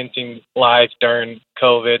experiencing life during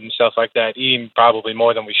COVID and stuff like that, eating probably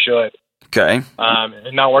more than we should. Okay.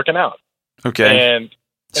 And not working out. Okay. And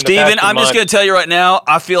Steven, I'm just going to tell you right now,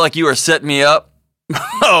 I feel like you are setting me up.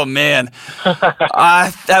 Oh, man.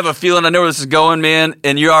 I have a feeling I know where this is going, man,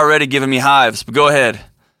 and you're already giving me hives, but go ahead.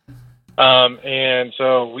 And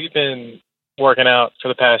so we've been working out for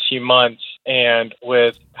the past few months, and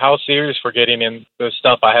with how serious we're getting in the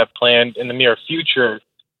stuff I have planned in the near future,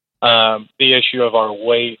 the issue of our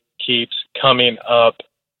weight keeps coming up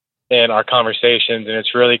in our conversations, and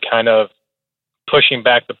it's really kind of pushing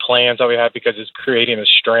back the plans that we have because it's creating a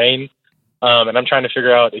strain. And I'm trying to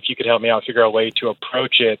figure out if you could help me out, figure out a way to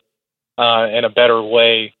approach it in a better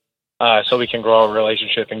way so we can grow our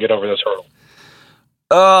relationship and get over this hurdle.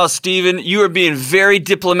 Oh, Steven, you are being very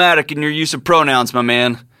diplomatic in your use of pronouns, my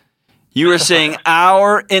man. You are saying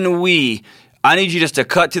our and we. I need you just to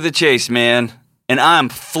cut to the chase, man. And I'm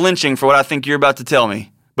flinching for what I think you're about to tell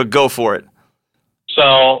me. But go for it.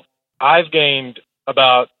 So I've gained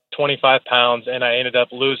about 25 pounds, and I ended up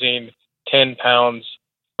losing 10 pounds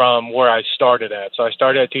from where I started at. So I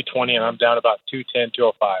started at 220, and I'm down about 210,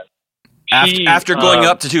 205. After going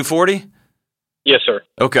up to 240? Yes, sir.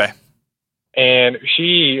 Okay. And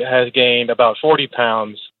she has gained about 40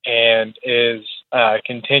 pounds and is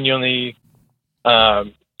continually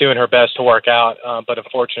doing her best to work out, but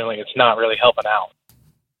unfortunately it's not really helping out.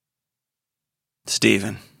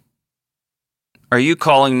 Steven, are you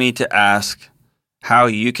calling me to ask how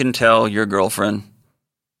you can tell your girlfriend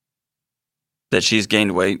that she's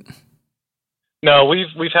gained weight? No,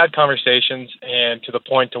 we've had conversations, and to the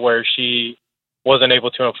point to where she wasn't able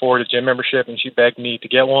to afford a gym membership, and she begged me to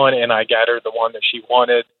get one, and I got her the one that she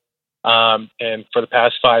wanted. And for the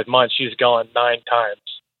past 5 months, she's gone 9 times,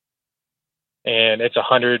 and it's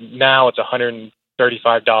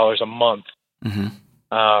 $135 a month. Mm-hmm.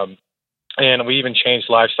 And we even changed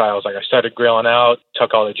lifestyles. Like I started grilling out,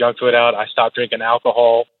 took all the junk food out. I stopped drinking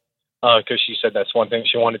alcohol because she said that's one thing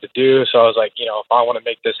she wanted to do. So I was like, if I want to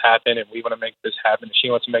make this happen and we want to make this happen and she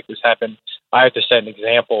wants to make this happen, I have to set an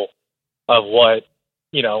example of what,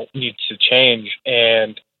 needs to change.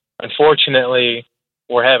 And unfortunately,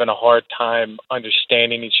 we're having a hard time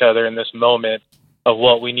understanding each other in this moment of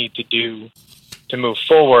what we need to do to move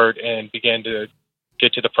forward and begin to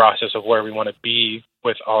get to the process of where we want to be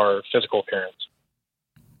with our physical appearance.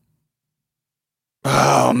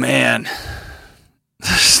 Oh, man.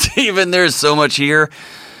 Steven, there's so much here.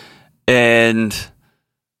 And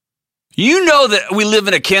you know that we live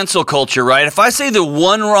in a cancel culture, right? If I say the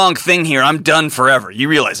one wrong thing here, I'm done forever. You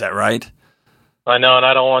realize that, right? I know, and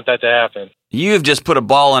I don't want that to happen. You have just put a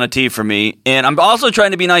ball on a tee for me. And I'm also trying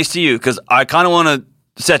to be nice to you because I kind of want to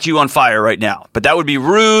set you on fire right now. But that would be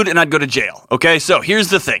rude and I'd go to jail. Okay, so here's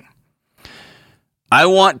the thing. I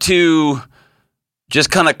want to just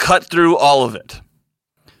kind of cut through all of it.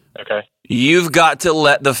 Okay. You've got to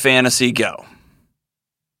let the fantasy go.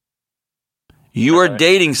 You are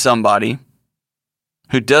dating somebody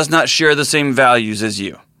who does not share the same values as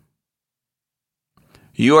you.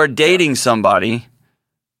 You are dating somebody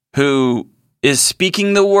who is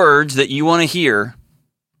speaking the words that you want to hear,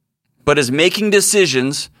 but is making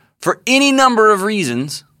decisions for any number of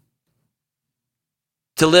reasons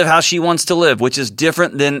to live how she wants to live, which is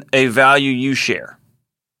different than a value you share.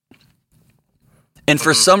 And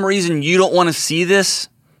for some reason, you don't want to see this,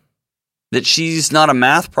 that she's not a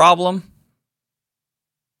math problem.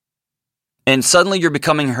 And suddenly you're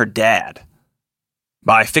becoming her dad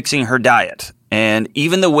by fixing her diet. And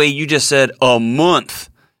even the way you just said a month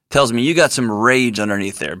tells me you got some rage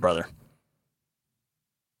underneath there, brother.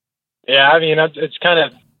 Yeah, I mean, it's kind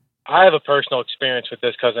of, I have a personal experience with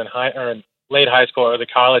this because in late high school or the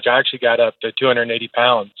college, I actually got up to 280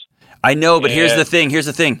 pounds. I know, but here's the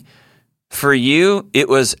thing. For you, it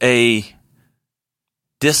was a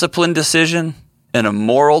discipline decision and a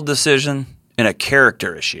moral decision and a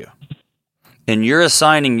character issue. And you're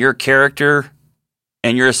assigning your character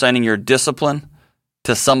and you're assigning your discipline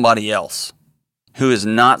to somebody else who is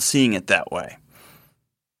not seeing it that way.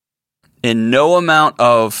 And no amount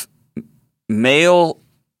of male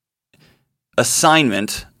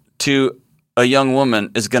assignment to a young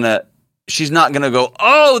woman she's not going to go,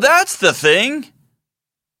 oh, that's the thing.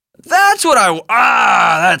 That's what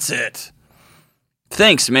that's it.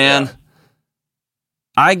 Thanks, man. Yeah.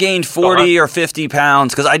 I gained 40 or 50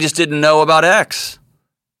 pounds because I just didn't know about X.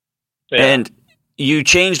 Yeah. And you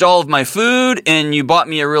changed all of my food, and you bought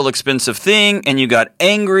me a real expensive thing, and you got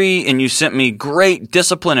angry, and you sent me great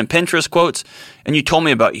discipline and Pinterest quotes, and you told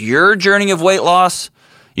me about your journey of weight loss.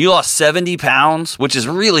 You lost 70 pounds, which is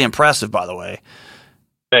really impressive, by the way.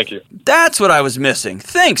 Thank you. That's what I was missing.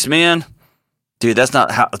 Thanks, man. Dude, it's not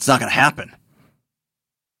going to happen.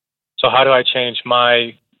 So how do I change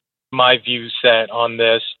my view set on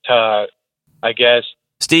this to, I guess,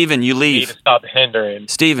 Steven, you leave. Need to stop hindering.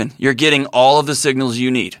 Steven, you're getting all of the signals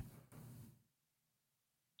you need.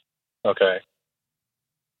 Okay.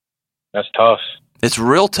 That's tough. It's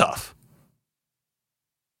real tough.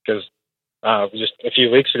 Because just a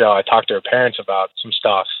few weeks ago, I talked to her parents about some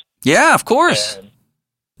stuff. Yeah, of course.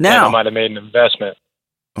 Now I might have made an investment.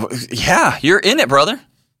 Yeah, you're in it, brother.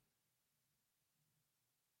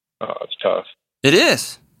 Oh, it's tough. It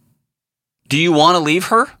is. Do you want to leave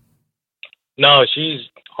her? No, she's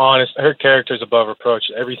honest. Her character's above reproach.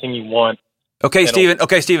 Everything you want. Okay,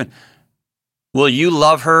 Steven. Will you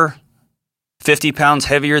love her 50 pounds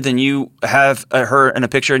heavier than you have her in a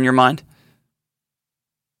picture in your mind?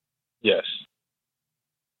 Yes.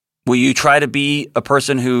 Will you try to be a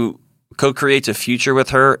person who co-creates a future with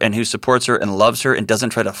her and who supports her and loves her and doesn't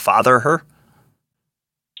try to father her?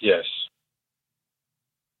 Yes.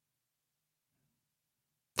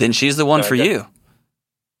 Then she's the one for you.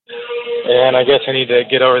 And I guess I need to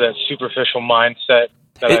get over that superficial mindset.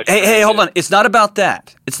 Hey, hold on. It's not about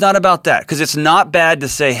that. It's not about that. Because it's not bad to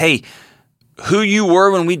say, hey, who you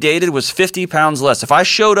were when we dated was 50 pounds less. If I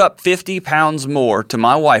showed up 50 pounds more to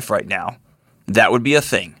my wife right now, that would be a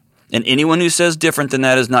thing. And anyone who says different than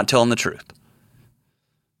that is not telling the truth.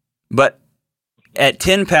 But at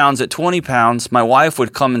 10 pounds, at 20 pounds, my wife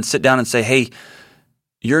would come and sit down and say, hey,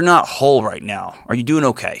 you're not whole right now. Are you doing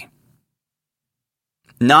okay?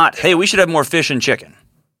 Not, hey, we should have more fish and chicken.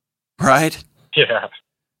 Right? Yeah.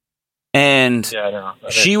 And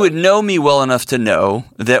she would know me well enough to know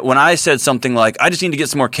that when I said something like, I just need to get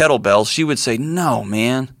some more kettlebells, she would say, no,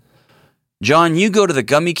 man. John, you go to the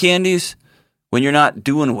gummy candies when you're not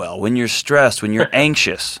doing well, when you're stressed, when you're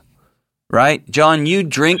anxious. Right? John, you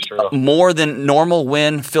drink more than normal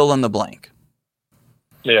when fill in the blank.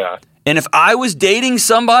 Yeah. And if I was dating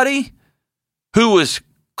somebody who was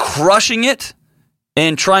crushing it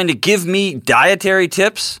and trying to give me dietary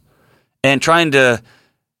tips and trying to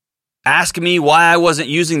ask me why I wasn't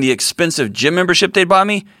using the expensive gym membership they'd buy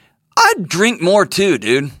me, I'd drink more too,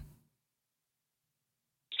 dude.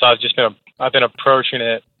 So I've been approaching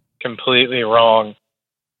it completely wrong.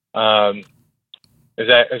 Is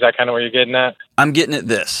that kind of where you're getting at? I'm getting at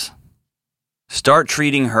this. Start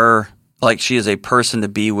treating her like she is a person to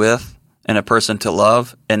be with and a person to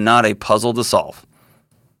love and not a puzzle to solve.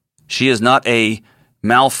 She is not a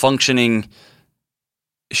malfunctioning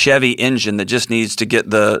Chevy engine that just needs to get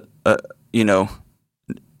the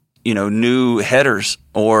new headers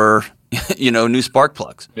or new spark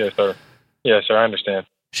plugs. Yes, sir. Yes, sir. I understand.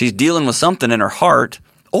 She's dealing with something in her heart,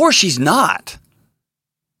 or she's not.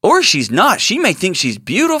 Or she's not. She may think she's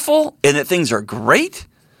beautiful and that things are great,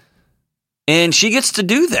 and she gets to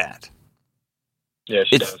do that. Yeah,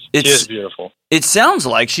 she does. She is beautiful. It sounds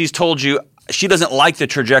like she's told you she doesn't like the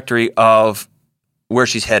trajectory of where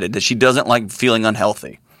she's headed, that she doesn't like feeling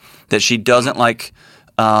unhealthy, that she doesn't like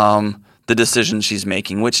the decisions she's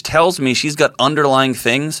making, which tells me she's got underlying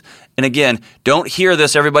things. And again, don't hear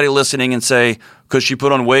this, everybody listening, and say, because she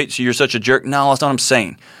put on weight, so you're such a jerk. No, that's not what I'm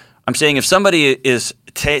saying. I'm saying if somebody is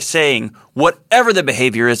saying whatever the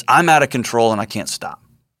behavior is, I'm out of control and I can't stop.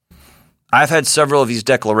 I've had several of these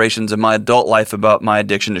declarations in my adult life about my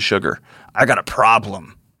addiction to sugar. I got a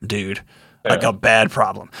problem, dude. Yeah. Like a bad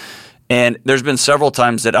problem. And there's been several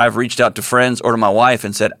times that I've reached out to friends or to my wife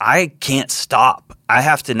and said, I can't stop. I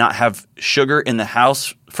have to not have sugar in the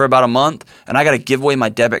house for about a month, and I got to give away my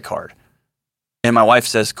debit card. And my wife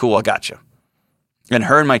says, cool, I got you. And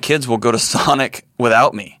her and my kids will go to Sonic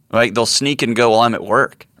without me, right? They'll sneak and go while I'm at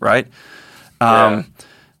work, right? Yeah.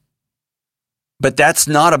 But that's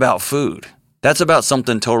not about food. That's about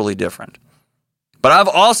something totally different. But I've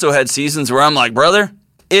also had seasons where I'm like, brother,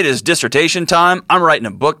 it is dissertation time. I'm writing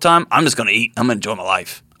a book time. I'm just going to eat. I'm going to enjoy my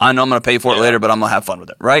life. I know I'm going to pay for it later, but I'm going to have fun with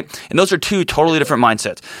it, right? And those are two totally different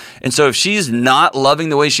mindsets. And so if she's not loving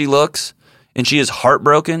the way she looks and she is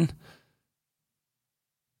heartbroken,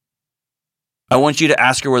 I want you to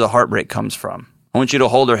ask her where the heartbreak comes from. I want you to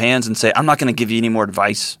hold her hands and say, I'm not going to give you any more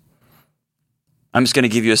advice. I'm just going to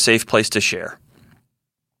give you a safe place to share.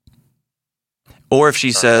 Or if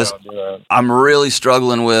she says, I'm really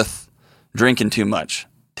struggling with drinking too much,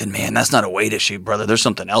 then man, that's not a weight issue, brother. There's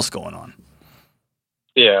something else going on.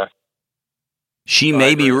 Yeah. She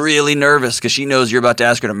may be really nervous because she knows you're about to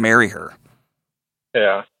ask her to marry her.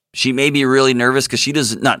 Yeah. She may be really nervous because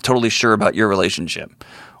she's not totally sure about your relationship.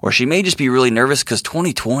 Or she may just be really nervous because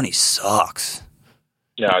 2020 sucks.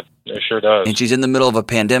 Yeah, it sure does. And she's in the middle of a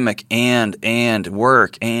pandemic and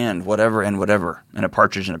work and whatever, and a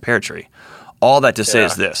partridge in a pear tree. All that to say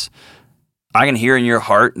is this. I can hear in your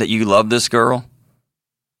heart that you love this girl,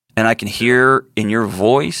 and I can hear in your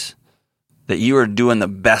voice that you are doing the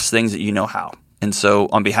best things that you know how. And so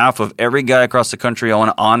on behalf of every guy across the country, I want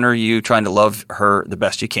to honor you trying to love her the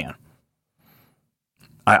best you can.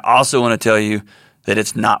 I also want to tell you that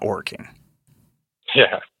it's not working.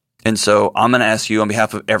 Yeah. And so I'm going to ask you on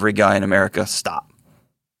behalf of every guy in America, stop.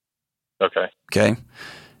 Okay?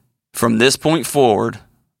 From this point forward,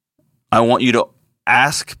 I want you to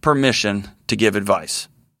ask permission to give advice.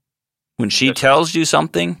 When she tells you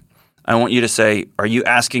something, I want you to say, are you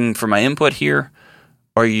asking for my input here,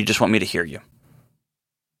 or you just want me to hear you?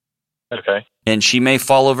 Okay. And she may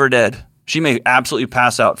fall over dead. She may absolutely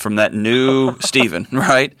pass out from that new Steven,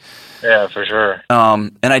 right? Yeah, for sure.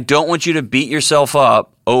 And I don't want you to beat yourself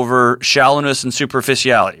up over shallowness and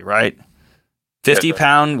superficiality, right?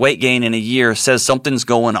 50-pound weight gain in a year says something's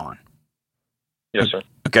going on. Yes, sir.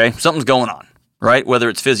 Okay, something's going on, right? Whether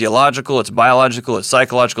it's physiological, it's biological, it's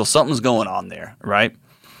psychological, something's going on there, right?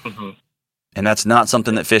 Mm-hmm. And that's not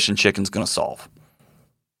something that fish and chicken's going to solve.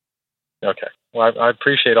 Okay. Well, I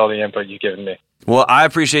appreciate all the input you've given me. Well, I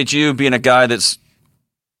appreciate you being a guy that's...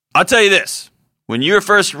 I'll tell you this. When you were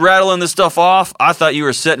first rattling this stuff off, I thought you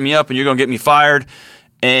were setting me up and you're going to get me fired,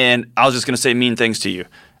 and I was just going to say mean things to you.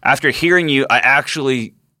 After hearing you, I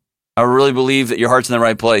really believe that your heart's in the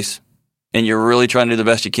right place, and you're really trying to do the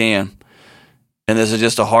best you can, and this is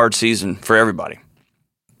just a hard season for everybody.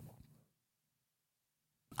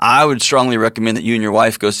 I would strongly recommend that you and your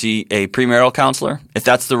wife go see a premarital counselor, if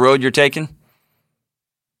that's the road you're taking,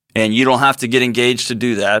 and you don't have to get engaged to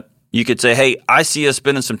do that. You could say, hey, I see us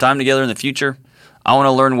spending some time together in the future. I want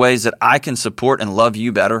to learn ways that I can support and love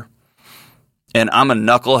you better. And I'm a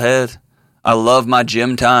knucklehead. I love my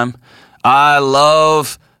gym time. I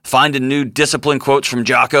love finding new discipline quotes from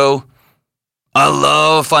Jocko. I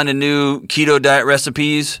love finding new keto diet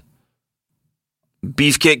recipes.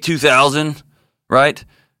 Beefcake 2000, right?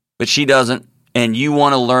 But she doesn't. And you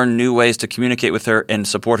want to learn new ways to communicate with her and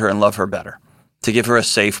support her and love her better. To give her a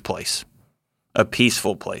safe place. A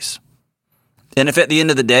peaceful place. And if at the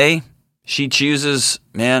end of the day, she chooses,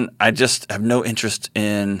 man, I just have no interest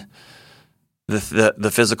in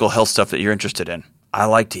the physical health stuff that you're interested in. I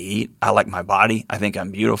like to eat. I like my body. I think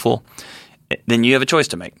I'm beautiful. Then you have a choice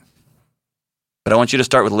to make. But I want you to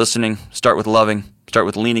start with listening, start with loving, start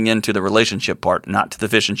with leaning into the relationship part, not to the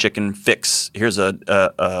fish and chicken fix. Here's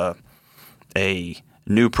a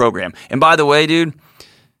new program. And by the way, dude,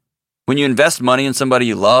 when you invest money in somebody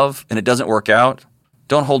you love and it doesn't work out,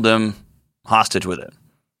 don't hold them hostage with it.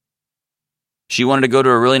 She wanted to go to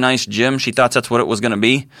a really nice gym. She thought that's what it was going to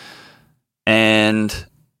be. And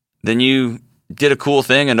then you did a cool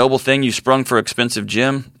thing, a noble thing. You sprung for expensive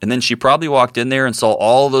gym. And then she probably walked in there and saw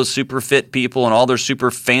all those super fit people and all their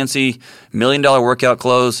super fancy $1 million workout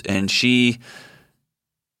clothes. And she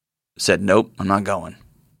said, nope, I'm not going.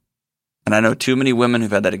 And I know too many women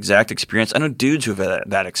who've had that exact experience. I know dudes who've had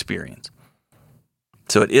that experience.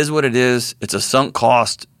 So it is what it is. It's a sunk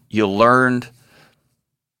cost. You learned.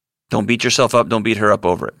 Don't beat yourself up. Don't beat her up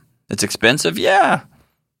over it. It's expensive? Yeah.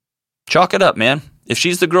 Chalk it up, man. If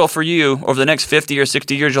she's the girl for you, over the next 50 or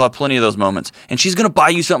 60 years, you'll have plenty of those moments. And she's going to buy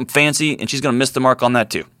you something fancy, and she's going to miss the mark on that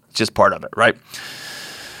too. It's just part of it, right?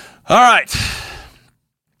 All right.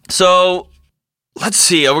 So let's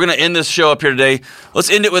see. We're going to end this show up here today. Let's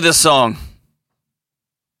end it with this song.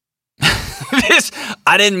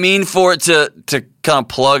 I didn't mean for it to kind of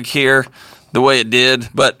plug here the way it did,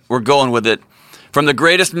 but we're going with it. From the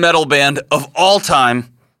greatest metal band of all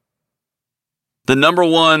time, the number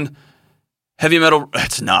one heavy metal.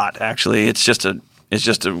 It's not actually. It's just a.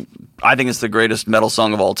 I think it's the greatest metal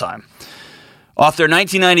song of all time. Off their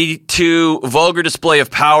 1992 Vulgar Display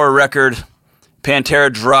of Power record,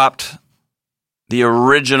 Pantera dropped the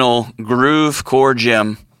original groove core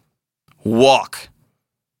gem, Walk.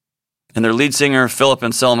 And their lead singer, Philip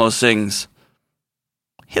Anselmo, sings.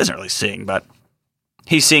 He doesn't really sing, but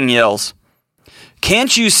he yells.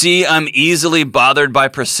 Can't you see I'm easily bothered by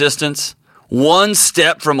persistence? One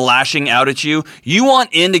step from lashing out at you. You want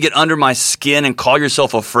in to get under my skin and call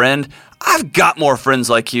yourself a friend? I've got more friends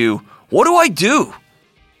like you. What do I do?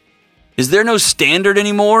 Is there no standard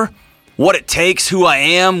anymore? what it takes, who I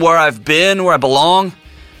am, where I've been, where I belong.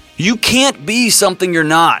 You can't be something you're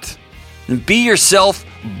not. And be yourself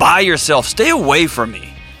by yourself. Stay away from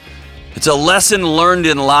me. It's a lesson learned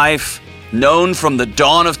in life, known from the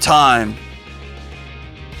dawn of time.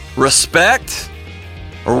 Respect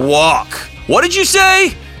or walk? What did you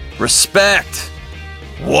say? Respect.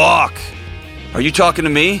 Walk. Are you talking to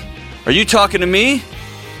me? Are you talking to me?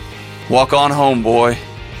 Walk on home, boy.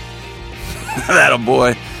 That'll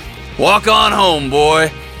boy. Walk on home,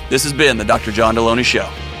 boy. This has been the Dr. John Deloney Show.